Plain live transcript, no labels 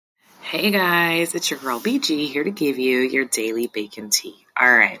Hey guys, it's your girl BG here to give you your daily bacon tea. All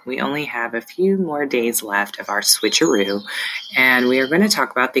right, we only have a few more days left of our switcheroo, and we are going to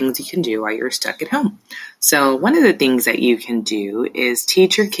talk about things you can do while you're stuck at home. So one of the things that you can do is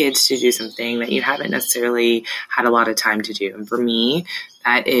teach your kids to do something that you haven't necessarily had a lot of time to do. And for me,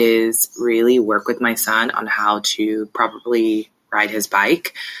 that is really work with my son on how to properly ride his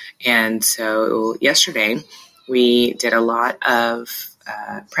bike. And so yesterday we did a lot of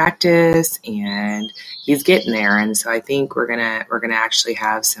practice, and he's getting there. And so I think we're gonna actually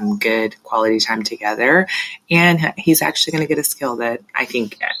have some good quality time together. And he's actually gonna get a skill that I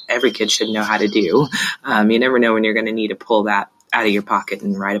think every kid should know how to do. You never know when you're gonna need to pull that out of your pocket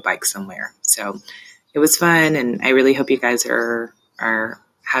and ride a bike somewhere. So it was fun, and I really hope you guys are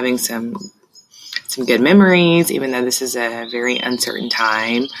having some good memories, even though this is a very uncertain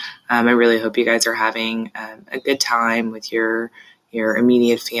time. I really hope you guys are having a good time with your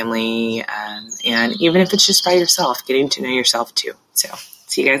immediate family, and even if it's just by yourself, getting to know yourself too. So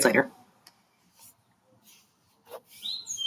see you guys later.